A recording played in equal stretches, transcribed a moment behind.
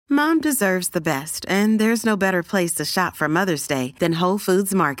Mom deserves the best, and there's no better place to shop for Mother's Day than Whole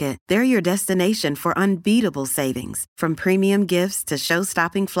Foods Market. They're your destination for unbeatable savings, from premium gifts to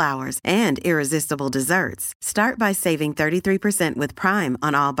show-stopping flowers and irresistible desserts. Start by saving 33% with Prime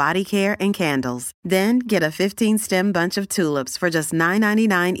on all body care and candles. Then get a 15-stem bunch of tulips for just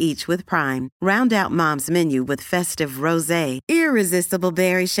 $9.99 each with Prime. Round out Mom's menu with festive rosé, irresistible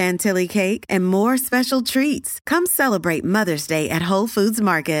berry chantilly cake, and more special treats. Come celebrate Mother's Day at Whole Foods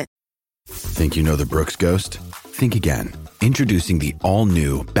Market. Think you know the Brooks Ghost? Think again. Introducing the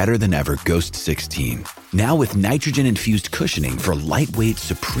all-new, better-than-ever Ghost 16. Now with nitrogen-infused cushioning for lightweight,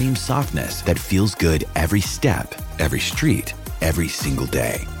 supreme softness that feels good every step, every street, every single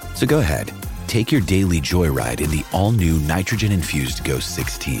day. So go ahead, take your daily joyride in the all-new nitrogen-infused Ghost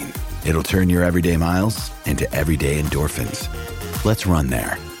 16. It'll turn your everyday miles into everyday endorphins. Let's run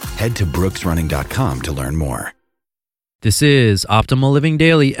there. Head to brooksrunning.com to learn more. This is Optimal Living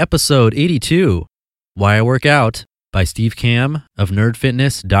Daily, episode 82, Why I Work Out, by Steve Kamb of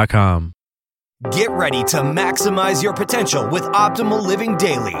nerdfitness.com. Get ready to maximize your potential with Optimal Living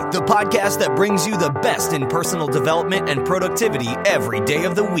Daily, the podcast that brings you the best in personal development and productivity every day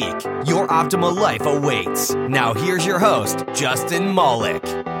of the week. Your optimal life awaits. Now here's your host, Justin Malik.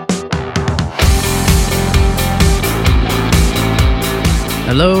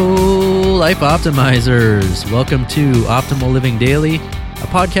 Hello, Life Optimizers. Welcome to Optimal Living Daily, a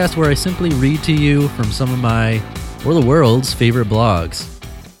podcast where I simply read to you from some of my, or the world's, favorite blogs.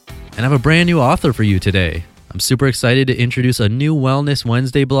 And I have a brand new author for you today. I'm super excited to introduce a new Wellness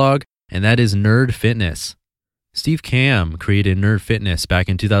Wednesday blog, and that is Nerd Fitness. Steve Kamb created Nerd Fitness back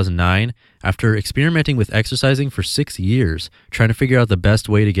in 2009 after experimenting with exercising for 6 years, trying to figure out the best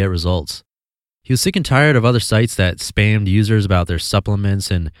way to get results. He was sick and tired of other sites that spammed users about their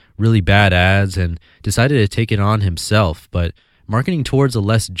supplements and really bad ads, and decided to take it on himself, but marketing towards a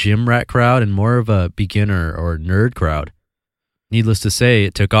less gym rat crowd and more of a beginner or nerd crowd. Needless to say,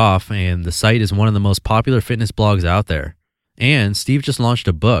 it took off, and the site is one of the most popular fitness blogs out there. And Steve just launched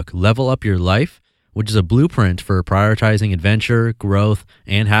a book, Level Up Your Life, which is a blueprint for prioritizing adventure, growth,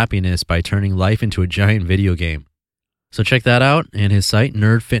 and happiness by turning life into a giant video game. So check that out and his site,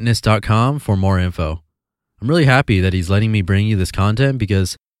 nerdfitness.com, for more info. I'm really happy that he's letting me bring you this content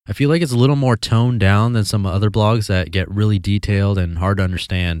because I feel like it's a little more toned down than some other blogs that get really detailed and hard to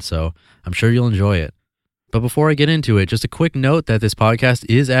understand, so I'm sure you'll enjoy it. But before I get into it, just a quick note that this podcast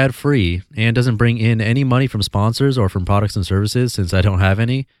is ad-free and doesn't bring in any money from sponsors or from products and services since I don't have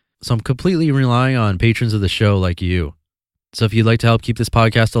any, so I'm completely relying on patrons of the show like you. So if you'd like to help keep this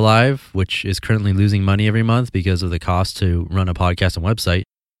podcast alive, which is currently losing money every month because of the cost to run a podcast and website,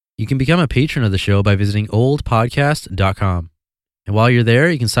 you can become a patron of the show by visiting oldpodcast.com. And while you're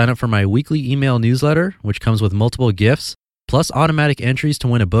there, you can sign up for my weekly email newsletter, which comes with multiple gifts, plus automatic entries to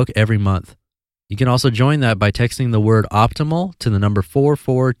win a book every month. You can also join that by texting the word optimal to the number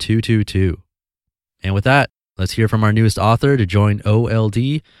 44222. And with that, let's hear from our newest author to join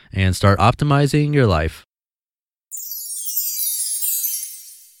OLD and start optimizing your life.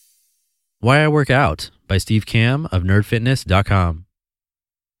 Why I Work Out by Steve Kamb of nerdfitness.com.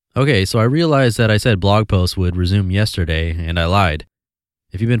 Okay, so I realized that I said blog posts would resume yesterday, and I lied.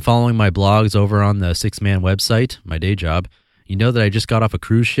 If you've been following my blogs over on the Six Man website, my day job, you know that I just got off a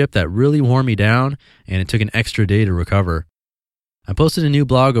cruise ship that really wore me down, and it took an extra day to recover. I posted a new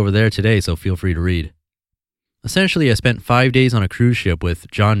blog over there today, so feel free to read. Essentially, I spent 5 days on a cruise ship with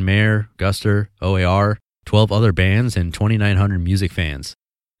John Mayer, Guster, OAR, 12 other bands, and 2,900 music fans.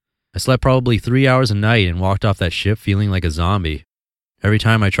 I slept probably 3 hours a night and walked off that ship feeling like a zombie. Every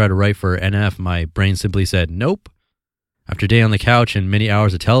time I tried to write for NF, my brain simply said, nope. After a day on the couch and many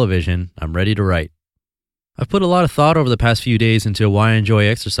hours of television, I'm ready to write. I've put a lot of thought over the past few days into why I enjoy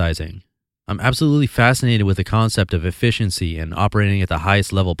exercising. I'm absolutely fascinated with the concept of efficiency and operating at the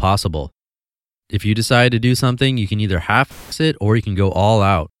highest level possible. If you decide to do something, you can either half it or you can go all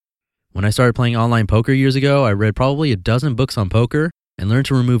out. When I started playing online poker years ago, I read probably a dozen books on poker and learned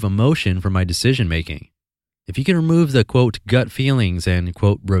to remove emotion from my decision making. If you can remove the, quote, gut feelings and,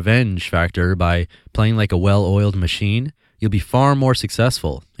 quote, revenge factor by playing like a well-oiled machine, you'll be far more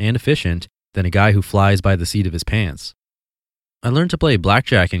successful and efficient than a guy who flies by the seat of his pants. I learned to play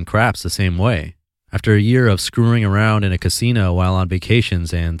blackjack and craps the same way. After a year of screwing around in a casino while on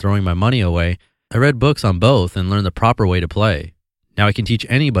vacations and throwing my money away, I read books on both and learned the proper way to play. Now I can teach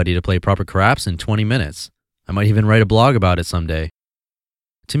anybody to play proper craps in 20 minutes. I might even write a blog about it someday.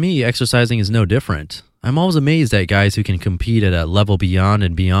 To me, exercising is no different. I'm always amazed at guys who can compete at a level beyond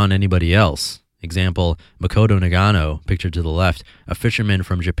and beyond anybody else. Example, Makoto Nagano, pictured to the left, a fisherman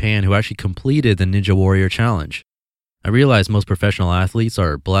from Japan who actually completed the Ninja Warrior Challenge. I realize most professional athletes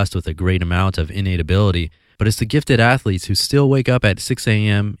are blessed with a great amount of innate ability, but it's the gifted athletes who still wake up at 6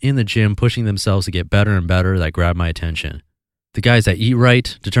 a.m. in the gym pushing themselves to get better and better that grab my attention. The guys that eat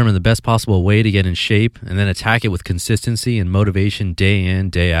right, determine the best possible way to get in shape, and then attack it with consistency and motivation day in,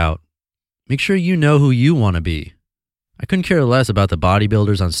 day out. Make sure you know who you want to be. I couldn't care less about the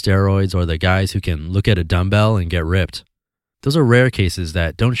bodybuilders on steroids or the guys who can look at a dumbbell and get ripped. Those are rare cases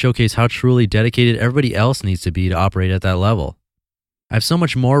that don't showcase how truly dedicated everybody else needs to be to operate at that level. I have so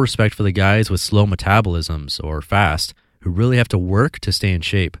much more respect for the guys with slow metabolisms or fast who really have to work to stay in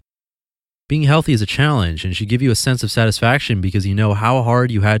shape. Being healthy is a challenge and should give you a sense of satisfaction because you know how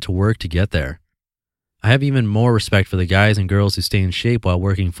hard you had to work to get there. I have even more respect for the guys and girls who stay in shape while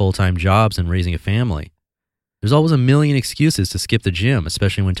working full-time jobs and raising a family. There's always a million excuses to skip the gym,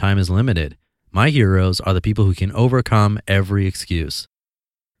 especially when time is limited. My heroes are the people who can overcome every excuse.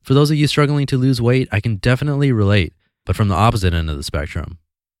 For those of you struggling to lose weight, I can definitely relate, but from the opposite end of the spectrum.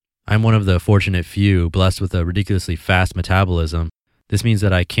 I'm one of the fortunate few blessed with a ridiculously fast metabolism. This means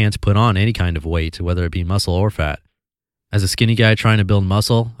that I can't put on any kind of weight, whether it be muscle or fat. As a skinny guy trying to build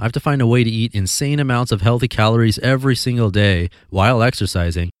muscle, I have to find a way to eat insane amounts of healthy calories every single day while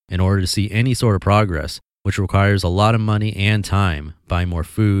exercising in order to see any sort of progress, which requires a lot of money and time, buying more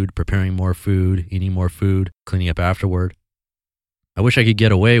food, preparing more food, eating more food, cleaning up afterward. I wish I could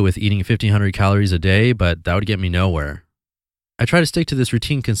get away with eating 1,500 calories a day, but that would get me nowhere. I try to stick to this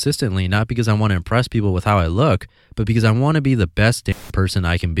routine consistently, not because I want to impress people with how I look, but because I want to be the best damn person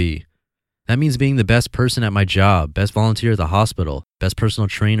I can be. That means being the best person at my job, best volunteer at the hospital, best personal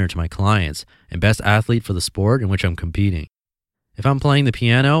trainer to my clients, and best athlete for the sport in which I'm competing. If I'm playing the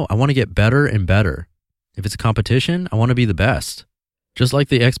piano, I want to get better and better. If it's a competition, I want to be the best. Just like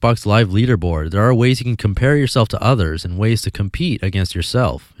the Xbox Live leaderboard, there are ways you can compare yourself to others and ways to compete against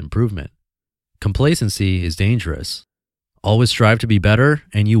yourself, improvement. Complacency is dangerous. Always strive to be better,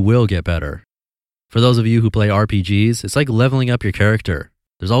 and you will get better. For those of you who play RPGs, it's like leveling up your character.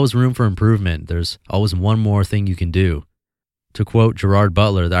 There's always room for improvement. There's always one more thing you can do. To quote Gerard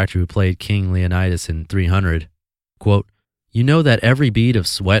Butler, the actor who played King Leonidas in 300, quote, "You know that every bead of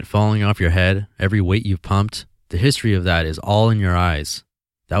sweat falling off your head, every weight you've pumped, the history of that is all in your eyes.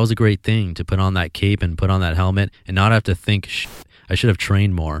 That was a great thing to put on that cape and put on that helmet and not have to think, shit, I should have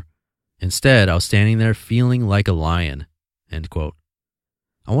trained more. Instead, I was standing there feeling like a lion." End quote.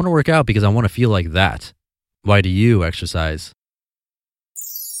 I want to work out because I want to feel like that. Why do you exercise?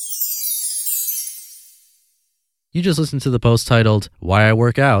 You just listened to the post titled Why I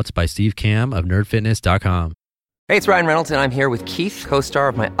Work Out by Steve Kamb of nerdfitness.com. Hey, it's Ryan Reynolds, and I'm here with Keith, co-star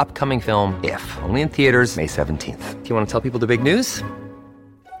of my upcoming film, If, only in theaters May 17th. Do you want to tell people the big news?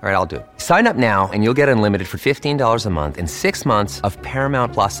 All right, I'll do it. Sign up now and you'll get unlimited for $15 a month and 6 months of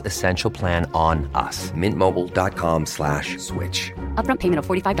Paramount Plus Essential Plan on us. MintMobile.com/switch. Upfront payment of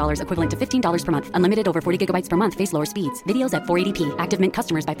 $45 equivalent to $15 per month. Unlimited over 40 gigabytes per month. Face lower speeds. Videos at 480p. Active Mint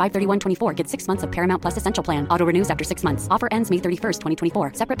customers by 531.24 get 6 months of Paramount Plus Essential Plan. Auto renews after 6 months. Offer ends May 31st,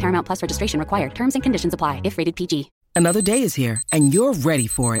 2024. Separate Paramount Plus registration required. Terms and conditions apply if rated PG. Another day is here and you're ready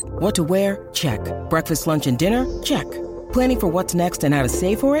for it. What to wear? Check. Breakfast, lunch, and dinner? Check. Planning for what's next and how to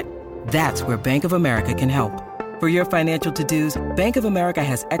save for it? That's where Bank of America can help. For your financial to-dos, Bank of America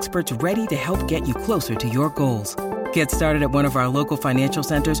has experts ready to help get you closer to your goals. Get started at one of our local financial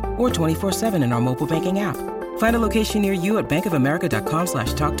centers or 24/7 in our mobile banking app. Find a location near you at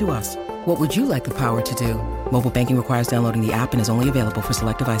bankofamerica.com/talktous. What would you like the power to do? Mobile banking requires downloading the app and is only available for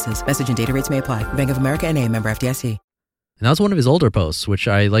select devices. Message and data rates may apply. Bank of America NA, member FDIC. And that was one of his older posts, which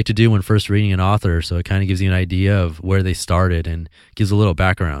I like to do when first reading an author, so it kind of gives you an idea of where they started and gives a little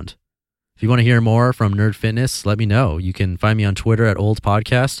background. If you want to hear more from Nerd Fitness, let me know. You can find me on Twitter at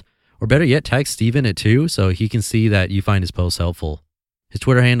oldpodcast, or better yet, tag Steven it too, so he can see that you find his posts helpful. His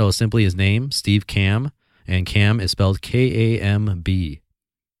Twitter handle is simply his name, Steve Kamb, and Kamb is spelled Kamb.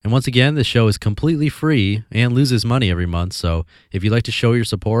 And once again, the show is completely free and loses money every month, so if you'd like to show your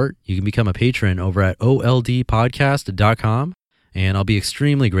support, you can become a patron over at oldpodcast.com, and I'll be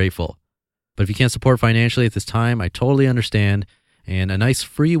extremely grateful. But if you can't support financially at this time, I totally understand, and a nice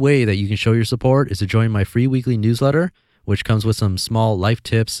free way that you can show your support is to join my free weekly newsletter, which comes with some small life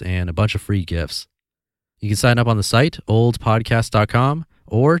tips and a bunch of free gifts. You can sign up on the site, oldpodcast.com,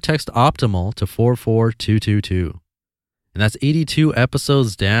 or text OPTIMAL to 44222. And that's 82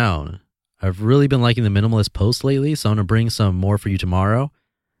 episodes down. I've really been liking the minimalist posts lately, so I'm going to bring some more for you tomorrow.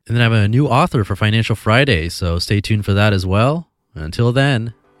 And then I have a new author for Financial Friday, so stay tuned for that as well. And until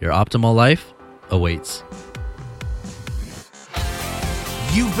then, your optimal life awaits.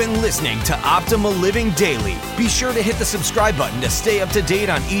 You've been listening to Optimal Living Daily. Be sure to hit the subscribe button to stay up to date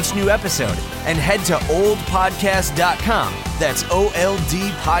on each new episode and head to oldpodcast.com. That's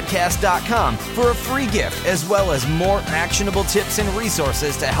OLDpodcast.com for a free gift as well as more actionable tips and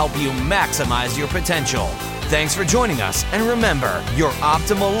resources to help you maximize your potential. Thanks for joining us, and remember, your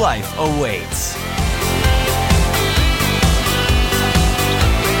optimal life awaits.